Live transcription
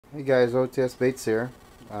Hey guys, OTS Baits here.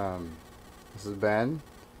 This is Ben.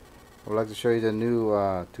 I would like to show you the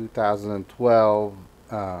new 2012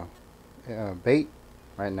 bait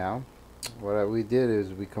right now. What we did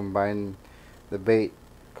is we combined the bait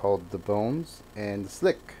called the Bones and the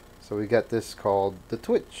Slick. So we got this called the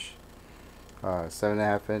Twitch.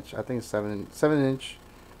 7.5 inch, I think it's 7 inch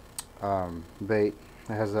bait.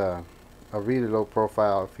 It has a really low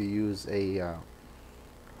profile if you use a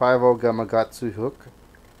 5.0 Gamakatsu hook.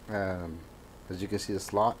 Um, as you can see the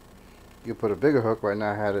slot. You can put a bigger hook. Right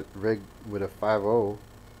now I had it rigged with a 5.0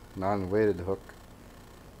 non-weighted hook.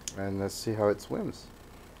 And let's see how it swims.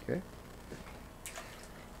 Okay.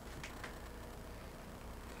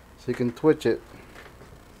 So you can twitch it.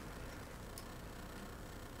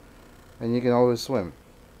 And you can always swim.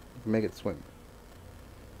 You can make it swim.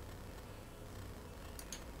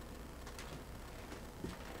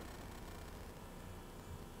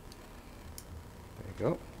 There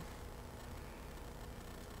you go.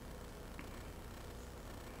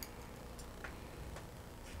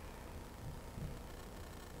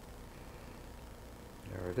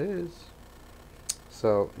 There it is.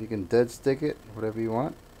 So you can dead stick it, whatever you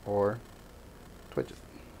want, or twitch it.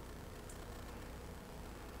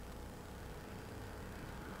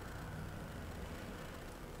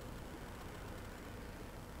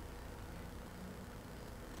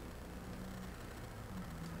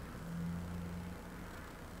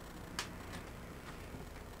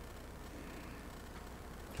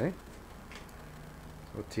 Okay.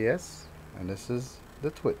 OTS, and this is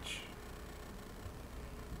the Twitch.